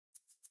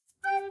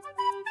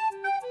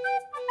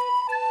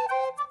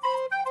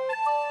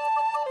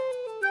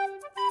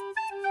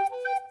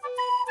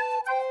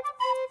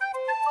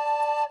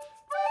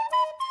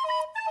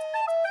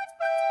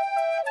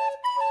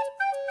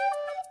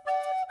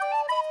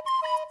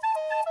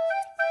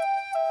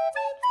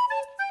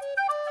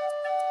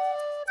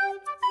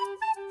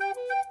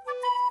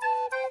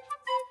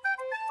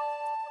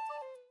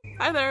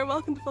Hi there,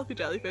 welcome to Fluffy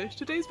Jellyfish.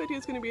 Today's video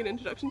is going to be an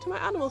introduction to my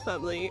animal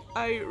family.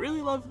 I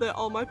really love the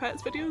all my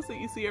pets videos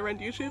that you see around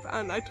YouTube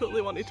and I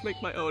totally wanted to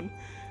make my own.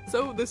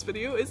 So this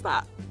video is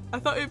that. I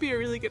thought it would be a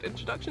really good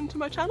introduction to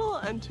my channel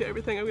and to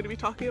everything I'm going to be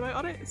talking about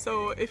on it.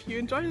 So if you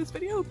enjoy this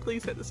video,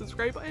 please hit the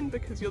subscribe button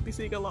because you'll be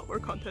seeing a lot more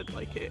content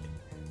like it.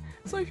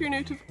 So if you're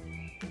new to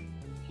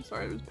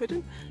Sorry, I was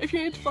pigeon. If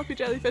you're new to Fluffy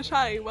Jellyfish,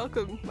 hi,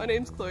 welcome. My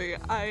name's Chloe.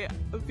 I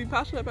have been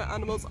passionate about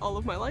animals all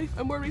of my life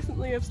and more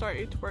recently I've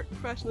started to work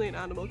professionally in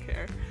animal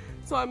care.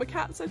 So I'm a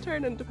cat sitter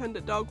and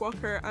independent dog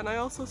walker, and I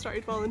also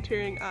started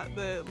volunteering at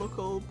the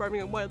local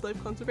Birmingham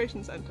Wildlife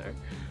Conservation Centre,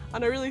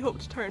 and I really hope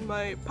to turn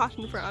my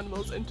passion for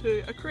animals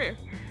into a career.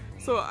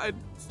 So I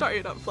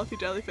started up Fluffy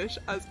Jellyfish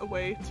as a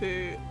way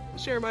to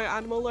share my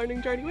animal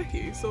learning journey with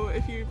you. So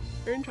if you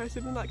are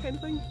interested in that kind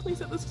of thing, please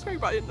hit the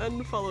subscribe button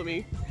and follow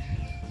me.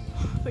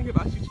 I think I've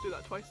asked you to do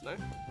that twice now.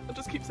 I'll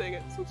just keep saying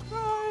it,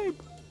 subscribe!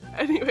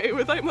 Anyway,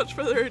 without much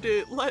further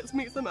ado, let's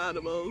meet some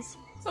animals.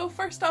 So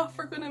first off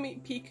we're going to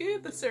meet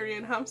Piku, the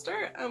Syrian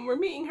hamster, and we're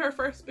meeting her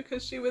first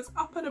because she was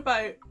up and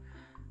about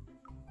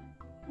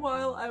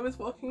while I was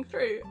walking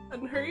through,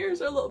 and her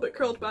ears are a little bit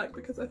curled back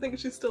because I think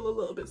she's still a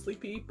little bit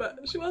sleepy, but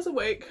she was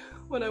awake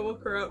when I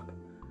woke her up.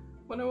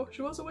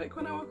 She was awake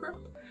when I woke her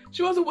up?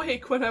 She was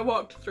awake when I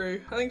walked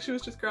through. I think she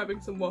was just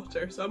grabbing some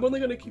water, so I'm only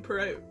going to keep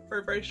her out for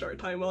a very short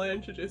time while I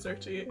introduce her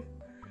to you.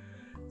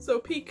 So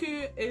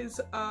Piku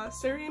is a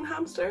Syrian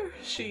hamster.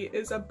 She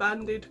is a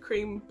banded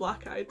cream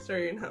black-eyed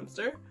Syrian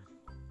hamster.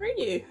 Are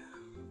you?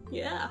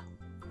 Yeah.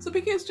 So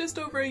Piku is just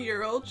over a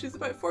year old. She's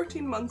about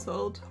 14 months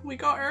old. We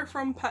got her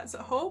from Pets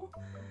at Home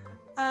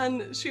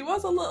and she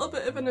was a little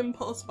bit of an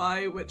impulse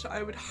buy, which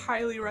I would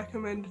highly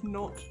recommend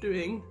not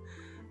doing.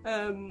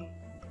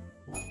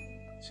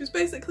 She's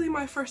basically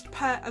my first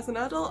pet as an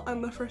adult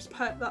and the first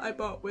pet that I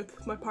bought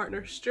with my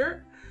partner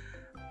Stuart.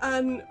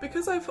 And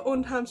because I've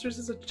owned hamsters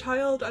as a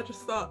child, I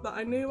just thought that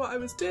I knew what I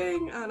was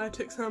doing and I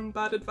took some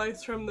bad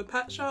advice from the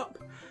pet shop.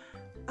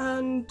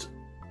 And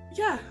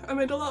yeah, I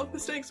made a lot of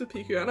mistakes with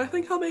Piku, and I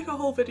think I'll make a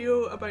whole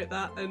video about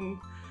that and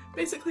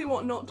basically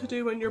what not to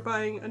do when you're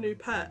buying a new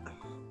pet.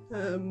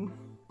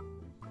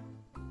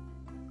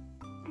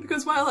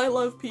 Because while I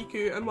love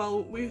Piku and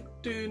while we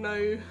do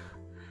now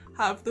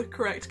have the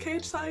correct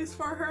cage size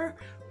for her,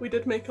 we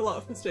did make a lot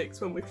of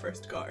mistakes when we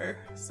first got her.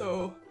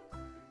 So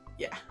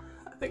yeah,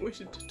 I think we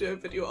should do a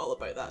video all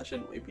about that,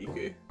 shouldn't we,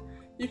 Piku?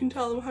 You can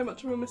tell them how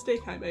much of a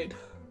mistake I made.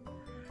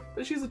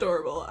 But she's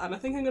adorable and I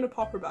think I'm going to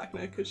pop her back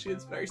now because she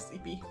is very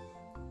sleepy.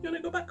 You want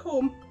to go back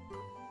home?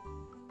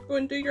 Go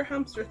and do your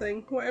hamster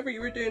thing, whatever you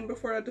were doing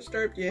before I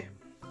disturbed you.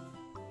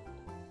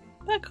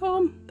 Back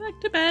home, back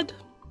to bed.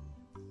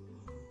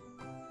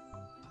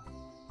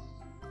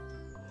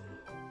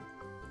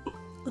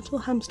 Little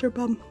hamster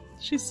bum.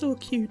 She's so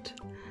cute.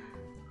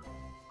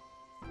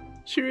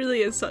 She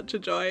really is such a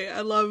joy.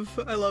 I love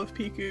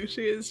Piku.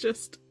 She is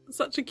just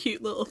such a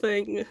cute little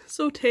thing.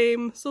 So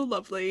tame, so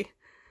lovely.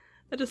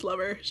 I just love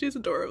her. She's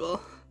adorable.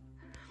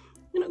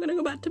 You're not gonna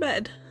go back to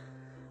bed?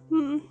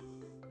 I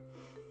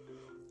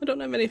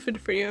don't have any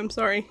food for you, I'm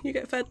sorry. You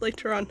get fed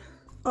later on.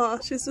 Aw,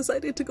 she's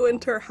decided to go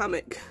into her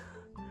hammock.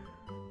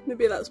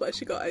 Maybe that's why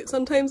she got out.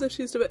 Sometimes if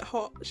she's a bit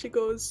hot, she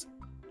goes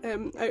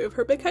out of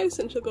her big house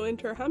and she'll go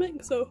into her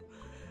hammock, so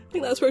I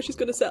think that's where she's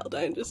going to settle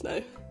down just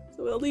now.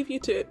 So we'll leave you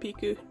to it,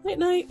 Piku. Night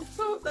night!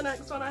 So the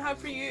next one I have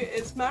for you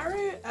is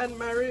Maru, and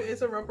Maru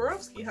is a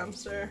Roborovski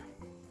hamster.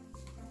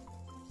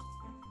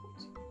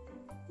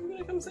 I'm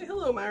gonna come say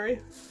hello, Maru.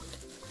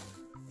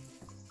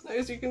 Now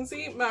as you can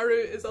see, Maru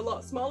is a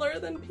lot smaller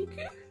than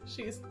Piku.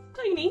 She's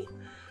tiny,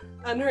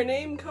 and her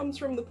name comes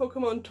from the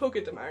Pokemon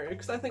Togedemaru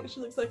because I think she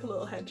looks like a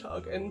little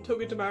hedgehog, and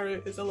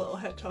Togedemaru is a little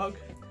hedgehog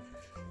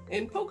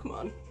in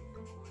Pokemon.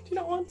 Do you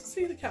not want to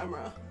see the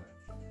camera?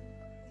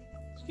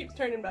 She keeps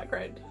turning back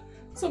round.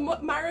 So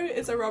Maru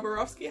is a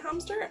Roborovski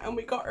hamster and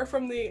we got her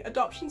from the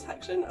adoption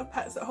section of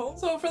Pets at Home.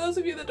 So for those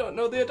of you that don't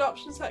know, the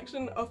adoption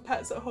section of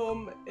Pets at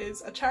Home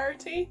is a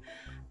charity,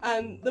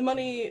 and the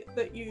money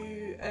that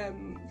you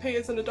pay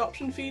as an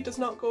adoption fee does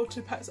not go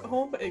to Pets at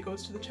Home, but it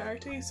goes to the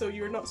charity, so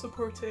you're not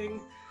supporting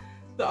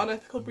the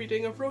unethical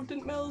breeding of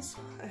rodent mills.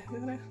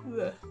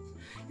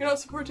 You're not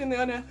supporting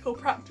the unethical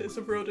practice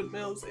of rodent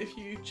mills if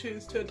you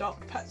choose to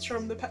adopt pets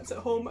from the Pets at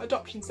Home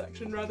adoption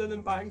section rather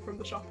than buying from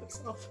the shop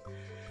itself.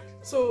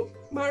 So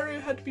Maru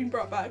had been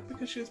brought back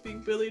because she was being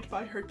bullied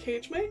by her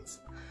cage mates,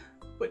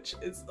 which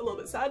is a little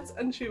bit sad,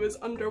 and she was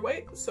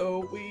underweight,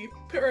 so we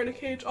put her in a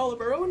cage all of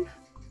her own.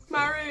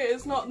 Maru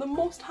is not the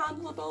most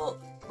handleable.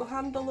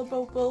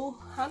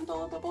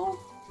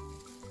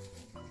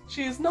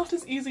 She is not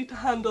as easy to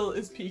handle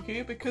as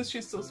Piku because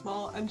she's so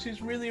small and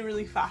she's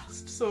really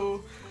fast.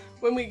 So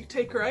when we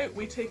take her out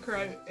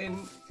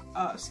in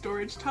a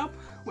storage tub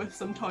with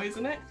some toys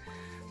in it,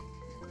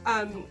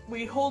 and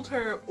we hold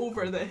her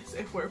over this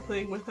if we're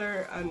playing with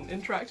her and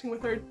interacting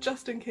with her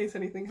just in case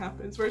anything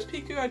happens. Whereas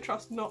Piku I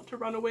trust not to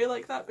run away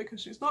like that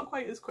because she's not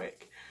quite as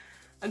quick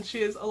and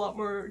she is a lot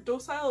more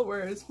docile,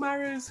 whereas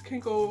Maru's can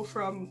go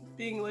from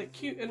being like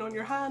cute and on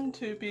your hand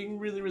to being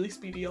really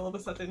speedy all of a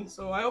sudden.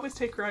 So I always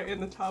take her out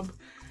in the tub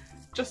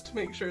just to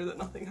make sure that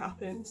nothing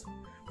happens.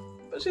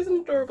 But she's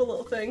an adorable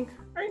little thing,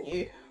 aren't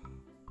you?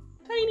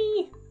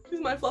 Tiny! She's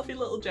my fluffy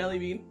little jelly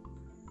bean,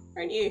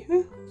 aren't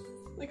you?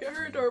 Look at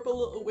her adorable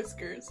little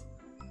whiskers.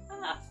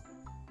 Ah.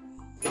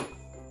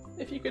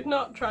 If you could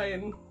not try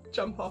and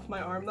jump off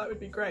my arm, that would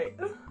be great.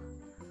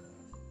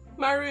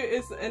 Maru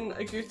is in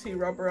a Guti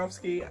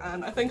Roborovsky,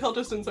 and I think I'll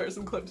just insert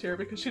some clips here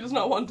because she does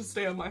not want to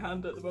stay on my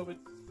hand at the moment.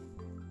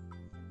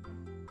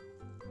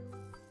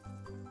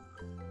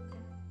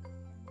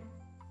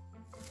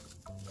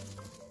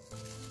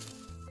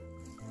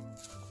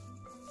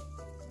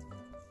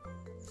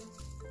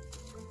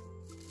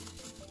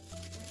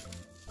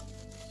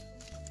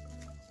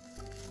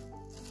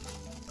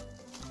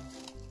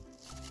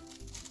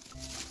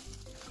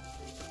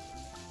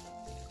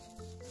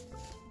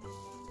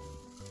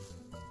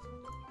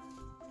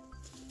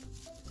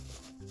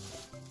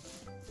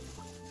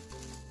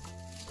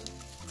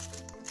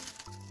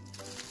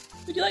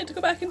 Would you like to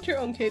go back into your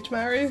own cage,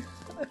 Maru?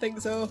 I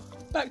think so.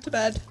 Back to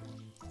bed.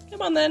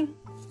 Come on then.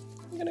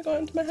 I'm gonna go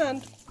into my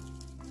hand.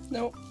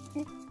 No.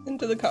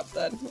 Into the cup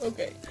then.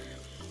 Okay.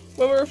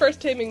 When we were first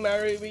taming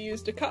Maru, we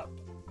used a cup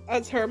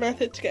as her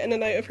method to get in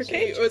and out of her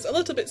cage. It was a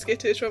little bit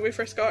skittish when we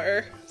first got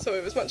her, so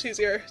it was much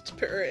easier to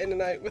put her in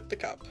and out with the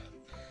cup.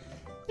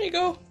 There you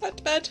go. Back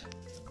to bed.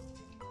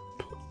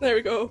 There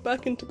we go.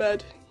 Back into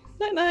bed.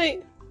 Night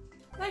night.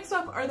 Next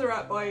up are the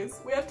rat boys.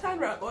 We have 10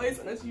 rat boys,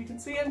 and as you can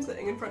see I'm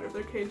sitting in front of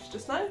their cage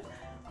just now.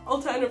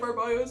 All 10 of our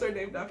boyos are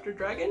named after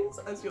dragons,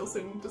 as you'll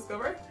soon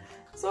discover.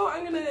 So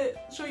I'm going to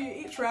show you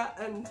each rat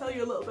and tell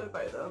you a little bit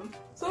about them.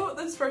 So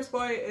this first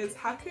boy is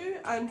Haku,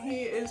 and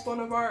he is one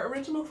of our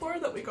original 4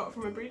 that we got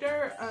from a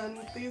breeder,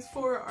 and these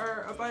 4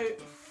 are about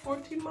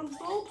 14 months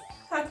old.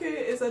 Haku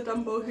is a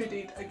Dumbo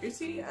hooded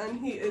agouti, and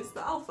he is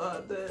the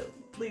alpha, the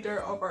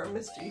leader of our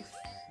mischief.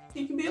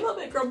 He can be a little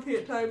bit grumpy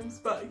at times,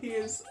 but he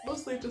is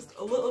mostly just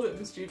a little bit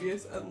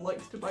mischievous and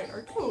likes to bite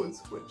our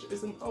toes, which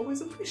isn't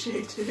always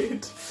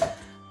appreciated.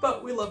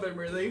 But we love him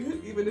really,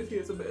 even if he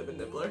is a bit of a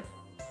nibbler.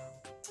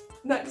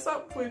 Next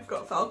up we've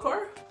got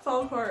Falcor.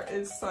 Falcor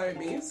is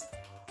Siamese,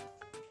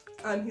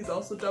 and he's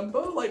also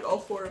Dumbo, like all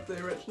 4 of the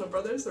original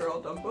brothers, they're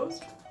all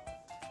Dumbos.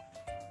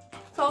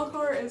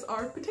 Falcor is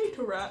our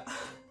potato rat.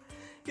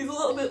 He's a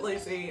little bit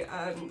lazy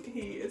and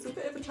he is a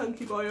bit of a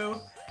chunky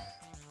boyo.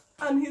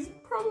 And he's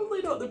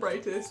probably not the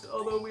brightest,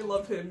 although we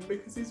love him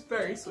because he's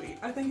very sweet.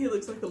 I think he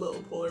looks like a little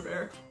polar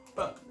bear,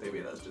 but maybe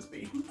that's just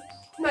me.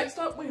 Next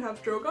up we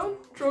have Drogon.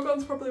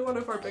 Drogon's probably one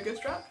of our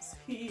biggest rats.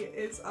 He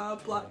is a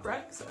black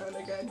Rex, and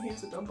again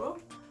he's a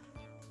Dumbo.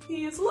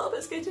 He is a little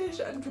bit skittish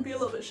and can be a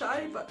little bit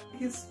shy, but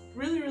he's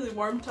really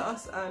warm to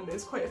us and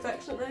is quite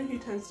affectionate now. He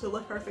tends to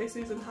lick our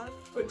faces and hands,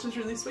 which is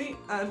really sweet,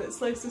 and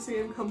it's nice to see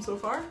him come so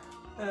far.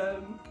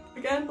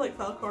 Again, like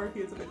Falcor,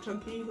 he is a bit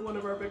chunky, one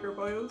of our bigger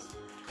boyos.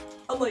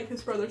 Unlike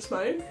his brother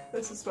Sprague,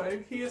 this is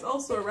Sprague, he is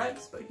also a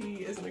Rex, but he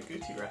is an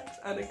agouti Rex,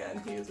 and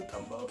again he is a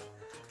Dumbo.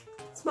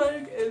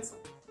 Sprague is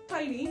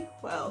tiny,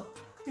 well,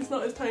 he's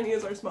not as tiny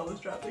as our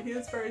smallest rat, but he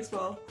is very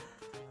small,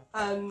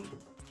 and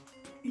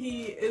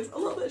he is a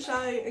little bit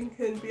shy and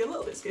can be a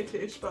little bit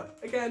skittish, but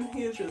again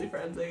he is really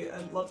friendly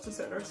and loves to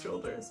sit on our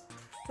shoulders.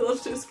 He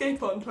loves to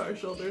escape onto our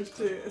shoulders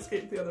to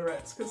escape the other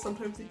Rats, because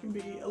sometimes he can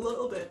be a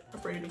little bit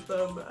afraid of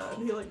them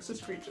and he likes to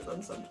screech at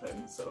them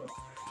sometimes, so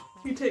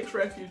he takes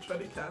refuge when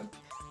he can.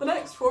 The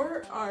next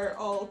 4 are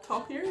all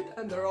top-eared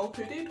and they're all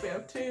hooded. We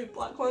have 2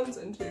 black ones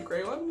and 2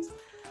 grey ones,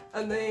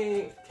 and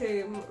they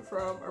came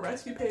from a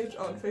rescue page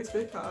on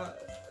Facebook.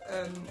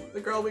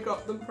 The girl we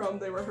got them from,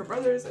 they were her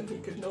brothers and he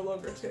could no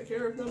longer take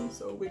care of them,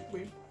 so we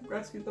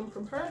rescued them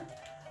from her.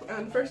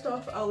 And first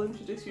off, I'll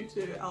introduce you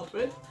to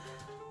Alduin.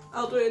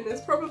 Alduin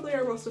is probably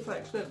our most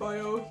affectionate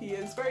boyo. He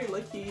is very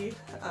licky,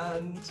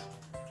 and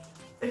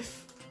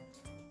if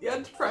you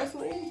had to press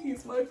me,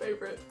 he's my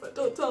favourite, but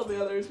don't tell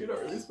the others, you're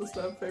not really supposed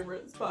to have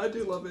favourites, but I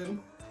do love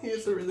him. He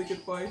is a really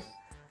good boy.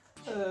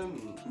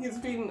 He's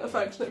been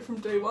affectionate from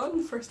day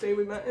one. First day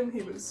we met him,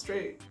 he was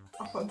straight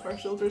up onto our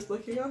shoulders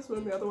licking us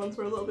when the other ones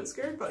were a little bit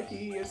scared, but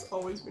he has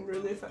always been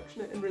really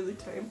affectionate and really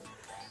tame.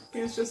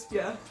 He's just,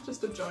 yeah,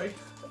 just a joy.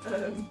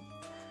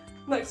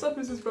 Next up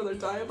is his brother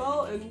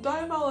Diabol, and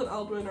Diabol and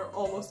Alduin are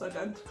almost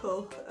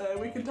identical.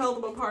 We can tell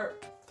them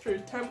apart through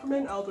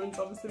temperament. Alduin's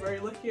obviously very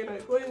licky and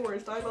outgoing,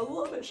 whereas Diabol's a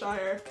little bit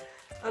shyer,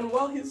 and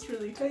while he's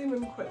really tame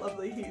and quite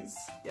lovely, he's,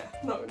 yeah,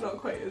 not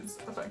quite as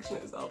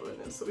affectionate as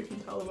Alduin is, so we can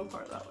tell them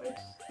apart that way.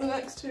 The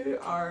next 2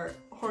 are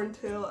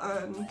Horntail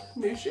and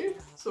Mushu.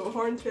 So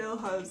Horntail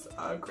has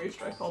a grey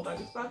stripe all down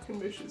his back, and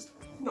Mushu's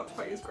not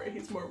quite as grey,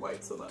 he's more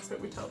white, so that's how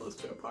we tell those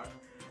 2 apart.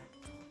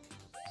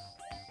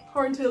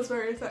 Horntail's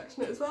very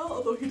affectionate as well,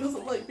 although he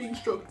doesn't like being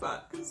stroked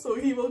back, so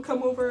he will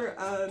come over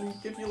and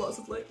give you lots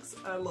of licks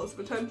and lots of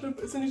attention,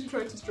 but as soon as you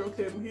try to stroke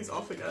him, he's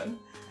off again.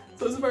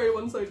 So it's a very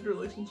one-sided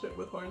relationship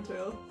with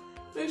Horntail.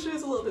 Mushu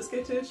is a little bit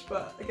skittish,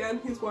 but again,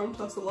 he's warmed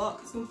to us a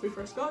lot since we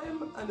first got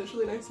him, and it's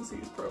really nice to see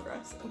his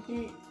progress.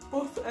 And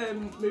both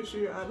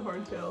Mushu and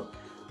Horntail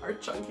are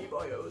chunky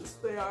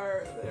boyos. They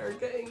are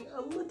getting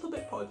a little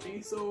bit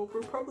podgy, so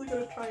we're probably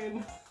going to try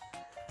and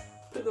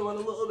put them on a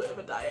little bit of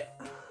a diet.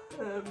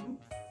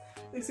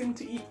 They seem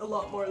to eat a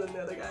lot more than the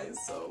other guys,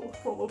 so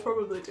what we'll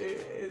probably do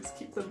is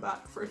keep them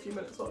back for a few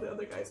minutes while the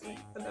other guys eat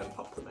and then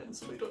pop them in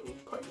so they don't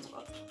eat quite as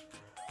much.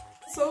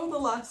 So the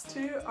last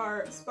two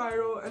are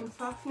Spyro and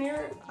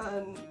Fafnir,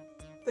 and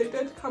they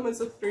did come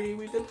as a 3.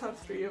 We did have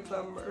 3 of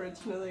them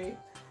originally,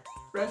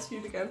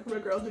 rescued again from a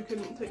girl who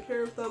couldn't take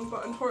care of them,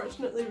 but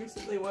unfortunately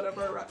recently one of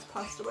our rats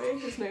passed away.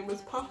 His name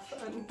was Puff,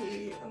 and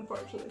he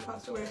unfortunately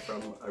passed away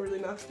from a really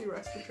nasty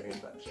respiratory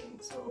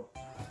infection, so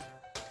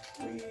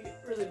we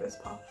really miss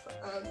Puff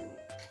and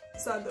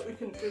sad that we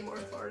couldn't do more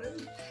for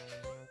him.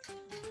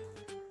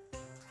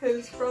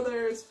 His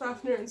brothers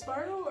Fafnir and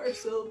Spyro are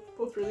still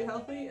both really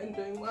healthy and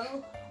doing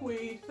well.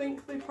 We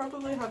think they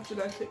probably have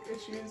genetic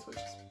issues, which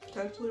is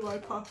potentially why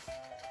Puff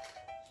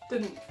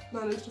didn't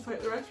manage to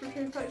fight the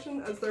respiratory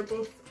infection, as they're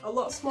both a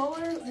lot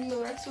smaller than the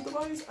rest of the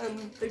boys,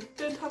 and they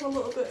did have a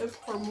little bit of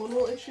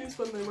hormonal issues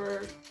when they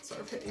were sort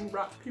of hitting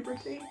rat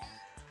puberty.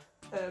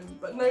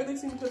 But now they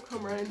seem to have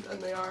come around and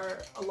they are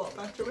a lot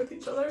better with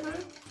each other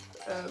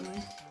now.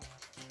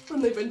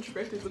 And they've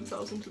integrated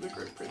themselves into the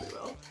group really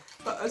well.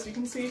 But as you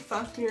can see,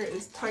 Fafnir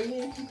is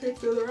tiny compared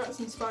to the other rats,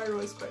 and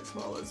Spyro is quite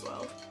small as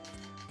well.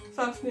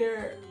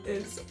 Fafnir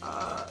is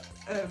a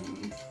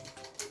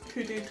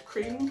hooded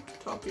cream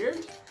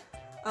top-eared,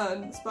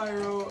 and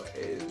Spyro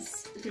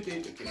is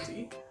hooded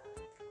goatee.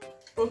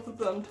 Both of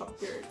them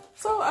top-eared.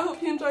 So I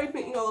hope you enjoyed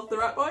meeting all of the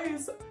rat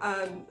boys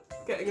and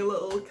getting a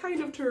little kind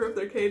of tour of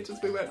their cage as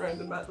we went around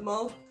and met them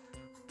all.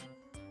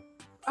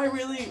 I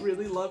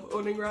really love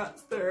owning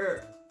rats.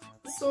 They're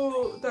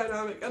so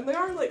dynamic and they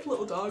are like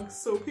little dogs,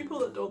 so people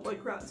that don't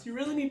like rats, you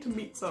really need to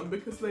meet some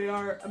because they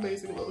are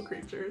amazing little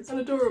creatures and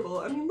adorable.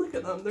 I mean, look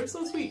at them, they're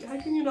so sweet. How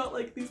can you not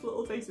like these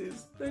little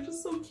faces? They're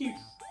just so cute.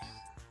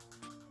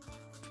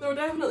 There will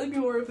definitely be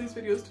more of these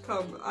videos to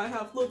come. I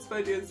have loads of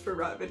ideas for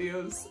rat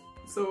videos,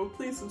 so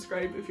please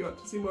subscribe if you want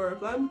to see more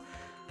of them,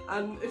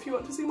 and if you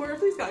want to see more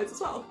of these guys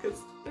as well, because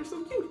they're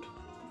so cute.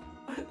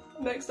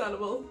 Next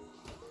animal.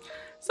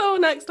 So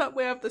next up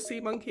we have the sea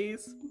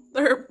monkeys.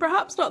 They're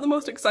perhaps not the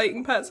most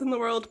exciting pets in the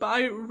world, but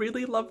I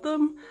really love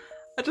them.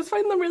 I just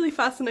find them really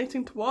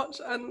fascinating to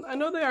watch, and I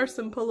know they are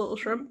simple little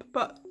shrimp,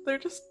 but they're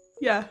just,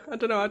 yeah, I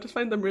don't know, I just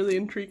find them really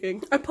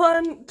intriguing. I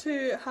plan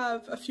to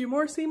have a few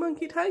more sea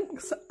monkey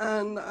tanks,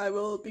 and I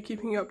will be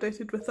keeping you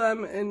updated with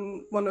them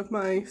in one of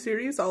my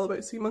series all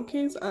about sea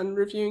monkeys and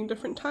reviewing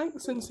different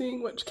tanks and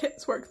seeing which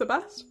kits work the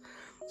best.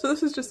 So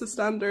this is just the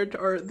standard,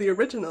 or the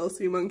original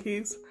sea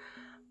monkeys.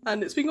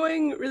 And it's been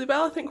going really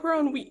well. I think we're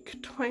on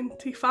week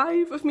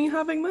 25 of me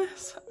having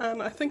this,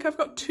 and I think I've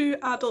got 2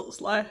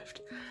 adults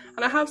left.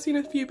 And I have seen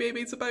a few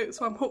babies about,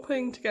 so I'm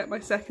hoping to get my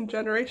second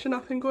generation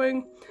up and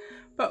going,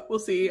 but we'll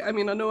see. I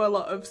mean, I know a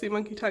lot of sea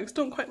monkey tanks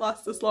don't quite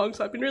last this long,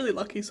 so I've been really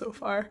lucky so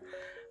far.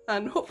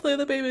 And hopefully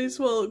the babies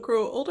will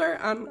grow older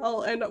and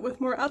I'll end up with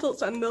more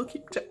adults and they'll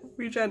keep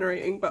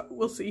regenerating, but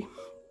we'll see.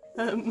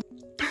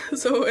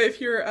 So if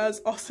you're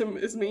as awesome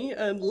as me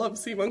and love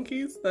sea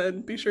monkeys,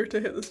 then be sure to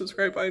hit the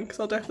subscribe button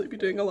because I'll definitely be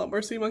doing a lot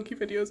more sea monkey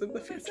videos in the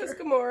future. This is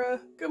Gamora.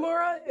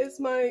 Gamora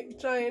is my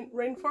giant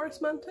rainforest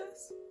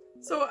mantis.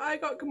 So I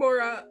got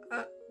Gamora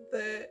at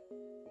the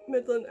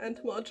Midland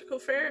Entomological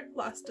Fair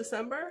last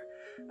December.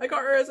 I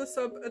got her as a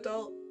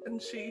sub-adult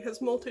and she has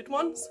molted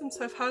once since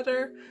I've had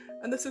her,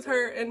 and this is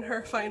her in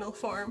her final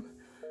form.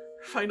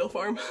 Final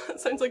form.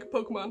 It sounds like a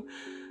Pokemon.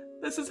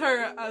 This is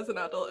her as an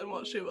adult and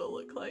what she will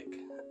look like.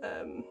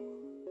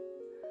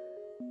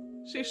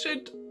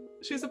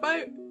 She's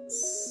about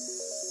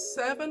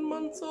 7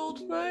 months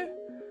old now,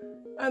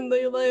 and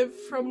they live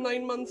from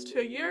 9 months to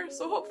a year,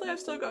 so hopefully I've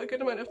still got a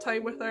good amount of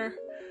time with her,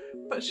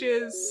 but she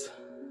is,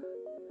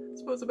 I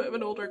suppose, a bit of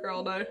an older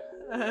girl now.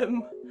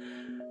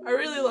 I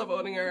really love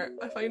owning her.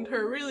 I find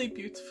her really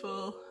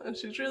beautiful and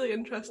she's really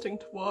interesting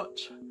to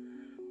watch.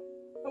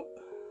 Oh,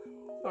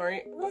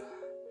 sorry.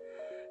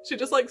 She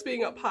just likes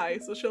being up high,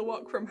 so she'll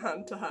walk from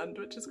hand to hand,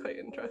 which is quite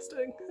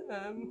interesting.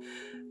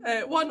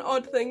 One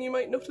odd thing you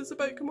might notice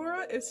about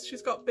Gamora is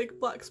she's got big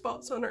black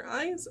spots on her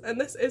eyes, and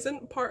this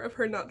isn't part of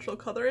her natural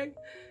colouring.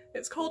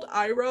 It's called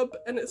eye rub,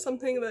 and it's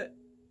something that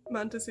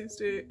mantises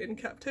do in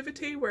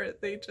captivity, where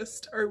they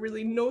just are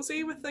really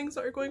nosy with things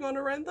that are going on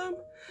around them.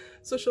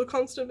 So she'll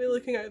constantly be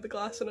looking out of the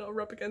glass and it'll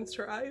rub against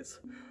her eyes.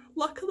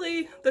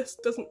 Luckily, this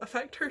doesn't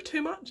affect her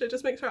too much, it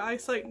just makes her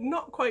eyesight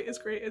not quite as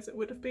great as it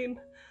would have been.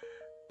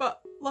 But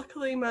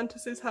luckily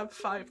mantises have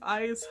 5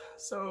 eyes,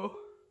 so...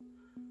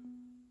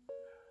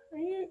 Are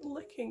you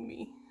licking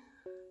me?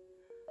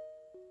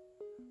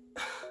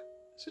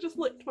 She just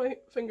licked my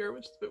finger,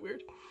 which is a bit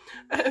weird.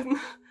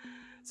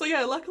 So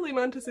yeah, luckily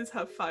mantises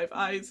have 5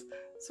 eyes,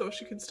 so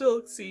she can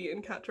still see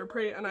and catch her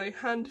prey, and I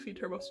hand feed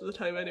her most of the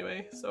time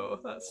anyway, so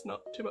that's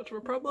not too much of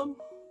a problem.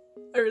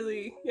 I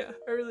really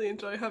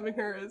enjoy having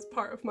her as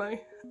part of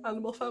my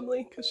animal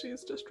family because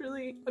she's just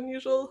really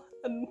unusual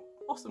and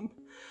awesome.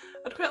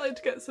 I'd quite like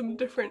to get some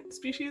different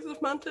species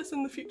of mantis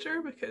in the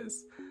future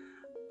because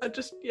I'm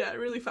just, yeah,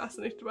 really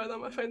fascinated by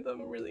them. I find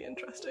them really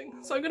interesting.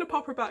 So I'm going to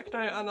pop her back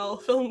now and I'll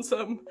film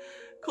some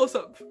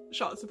close-up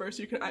shots of her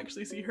so you can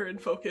actually see her in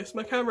focus.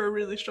 My camera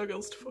really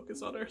struggles to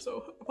focus on her,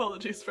 so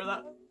apologies for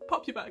that.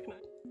 Pop you back now.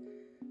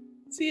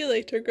 See you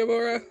later,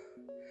 Gamora.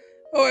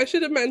 Oh, I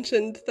should have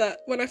mentioned that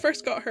when I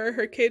first got her,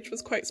 her cage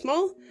was quite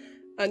small,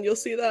 and you'll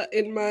see that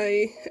in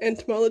my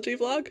entomology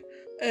vlog.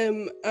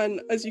 And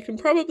as you can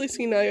probably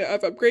see now,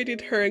 I've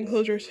upgraded her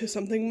enclosure to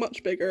something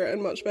much bigger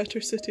and much better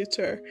suited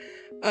to her,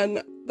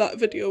 and that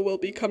video will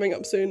be coming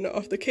up soon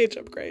of the cage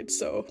upgrade,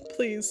 so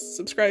please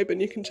subscribe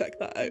and you can check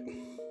that out.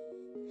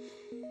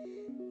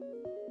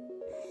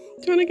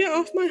 Do you want to get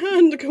off my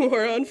hand,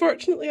 Gamora?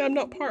 Unfortunately, I'm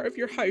not part of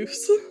your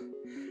house.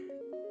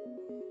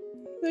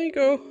 There you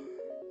go.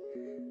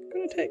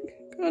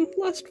 Go on,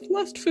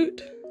 last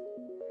foot.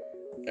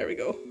 There we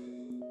go.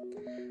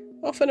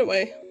 Off and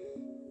away.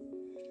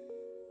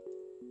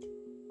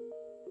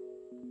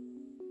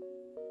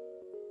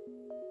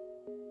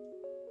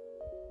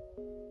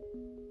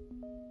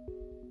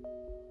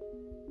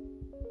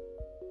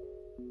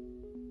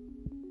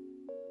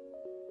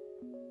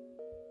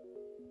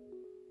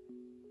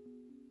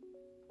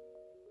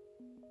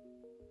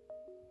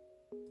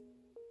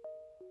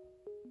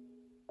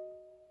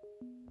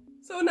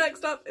 So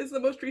next up is the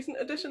most recent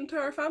addition to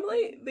our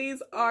family.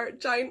 These are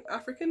giant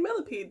African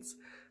millipedes,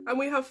 and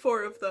we have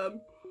 4 of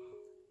them.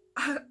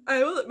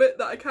 I will admit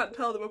that I can't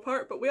tell them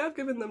apart, but we have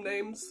given them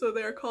names. So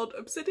they are called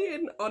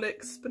Obsidian,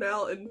 Onyx,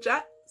 Spinel, and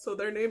Jet, so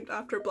they're named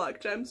after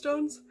black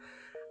gemstones.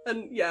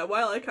 And yeah,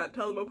 while I can't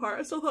tell them apart,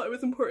 I still thought it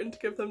was important to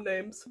give them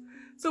names.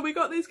 So we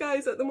got these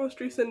guys at the most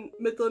recent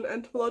Midland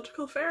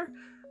Entomological Fair,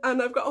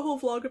 and I've got a whole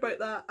vlog about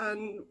that,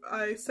 and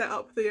I set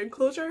up the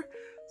enclosure.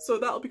 So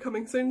that'll be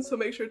coming soon, so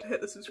make sure to hit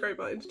the subscribe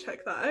button to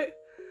check that out.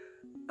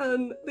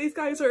 And these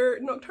guys are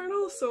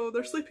nocturnal, so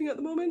they're sleeping at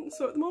the moment.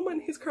 So at the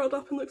moment he's curled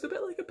up and looks a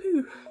bit like a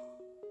poo.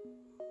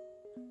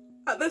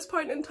 At this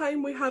point in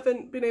time we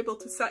haven't been able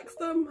to sex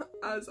them,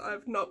 as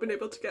I've not been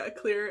able to get a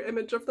clear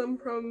image of them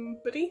from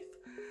beneath.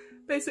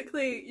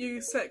 Basically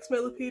you sex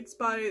millipedes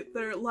by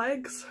their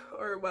legs,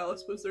 or well I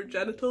suppose their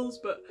genitals,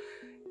 but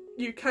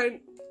you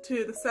count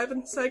to the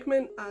 7th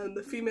segment and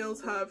the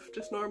females have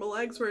just normal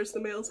legs, whereas the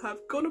males have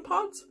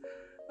gonopods.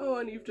 Oh,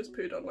 and you've just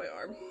pooed on my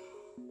arm.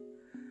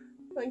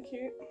 Thank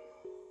you.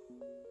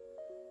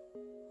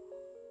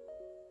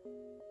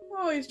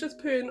 Oh, he's just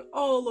pooing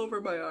all over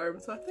my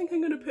arm, so I think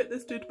I'm going to put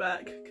this dude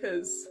back,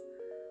 because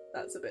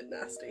that's a bit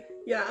nasty.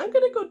 Yeah, I'm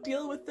going to go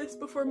deal with this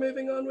before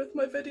moving on with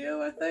my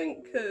video, I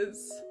think,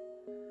 because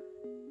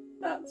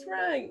that's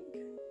rank.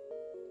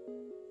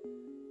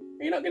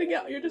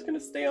 You're just gonna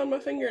stay on my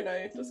finger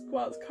now, just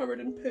while it's covered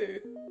in poo.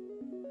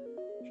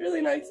 It's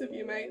really nice of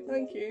you, mate,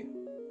 thank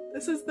you.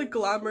 This is the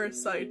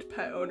glamorous side to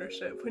pet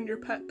ownership, when your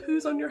pet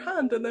poos on your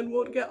hand and then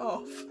won't get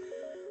off.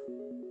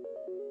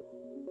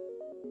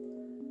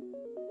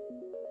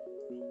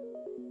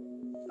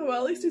 Oh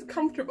well, at least he's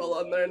comfortable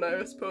on there now,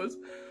 I suppose,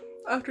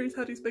 after he's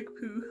had his big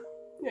poo.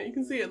 Yeah, you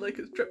can see it, like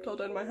it's dripped all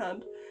down my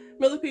hand.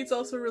 Millipedes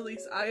also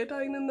release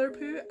iodine in their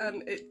poo,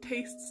 and it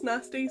tastes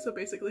nasty, so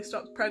basically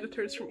stops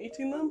predators from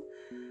eating them.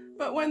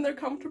 But when they're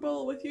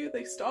comfortable with you,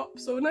 they stop.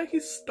 So now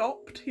he's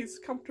stopped, he's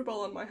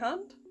comfortable on my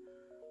hand. Do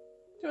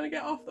you want to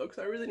get off though, because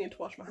I really need to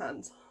wash my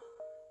hands.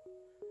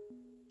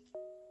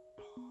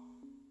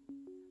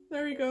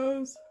 There he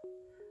goes.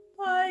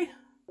 Bye!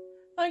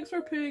 Thanks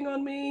for pooing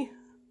on me.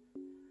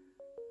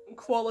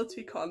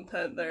 Quality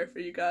content there for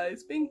you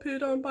guys, being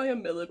pooed on by a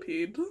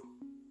millipede.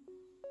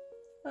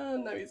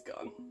 And now he's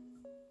gone.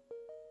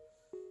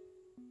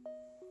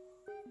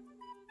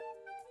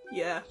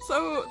 Yeah,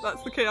 so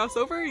that's the chaos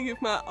over.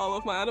 You've met all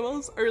of my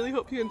animals. I really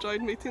hope you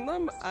enjoyed meeting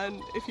them,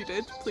 and if you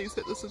did, please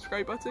hit the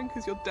subscribe button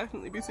because you'll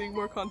definitely be seeing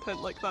more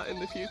content like that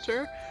in the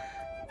future.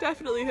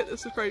 Definitely hit the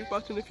subscribe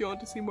button if you want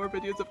to see more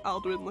videos of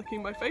Alduin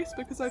licking my face,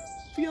 because I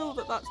feel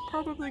that that's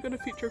probably going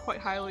to feature quite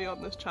highly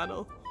on this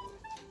channel.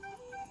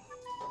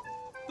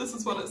 This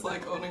is what it's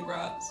like owning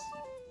rats.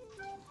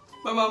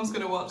 My mom's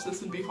going to watch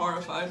this and be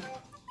horrified.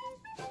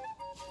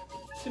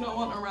 Do you not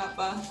want a rat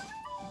bath?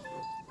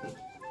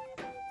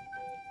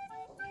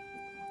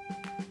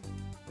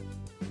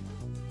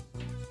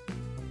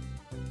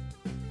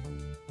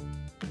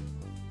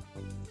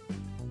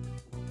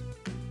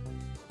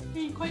 Are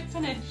you quite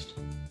finished?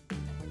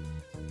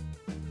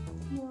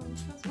 No,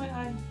 that's my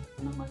eye,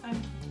 not my eye.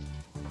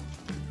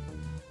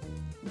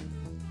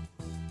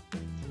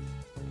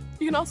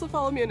 You can also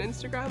follow me on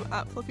Instagram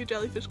at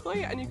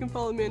fluffyjellyfishchloe, and you can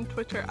follow me on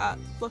Twitter at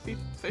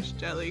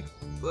fluffyfishjelly.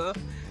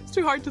 It's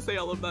too hard to say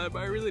all of that, but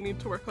I really need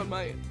to work on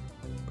my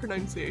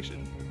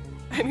pronunciation.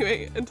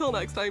 Anyway, until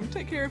next time,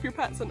 take care of your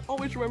pets and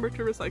always remember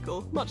to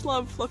recycle. Much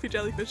love, Fluffy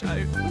Jellyfish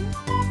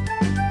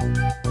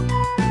out.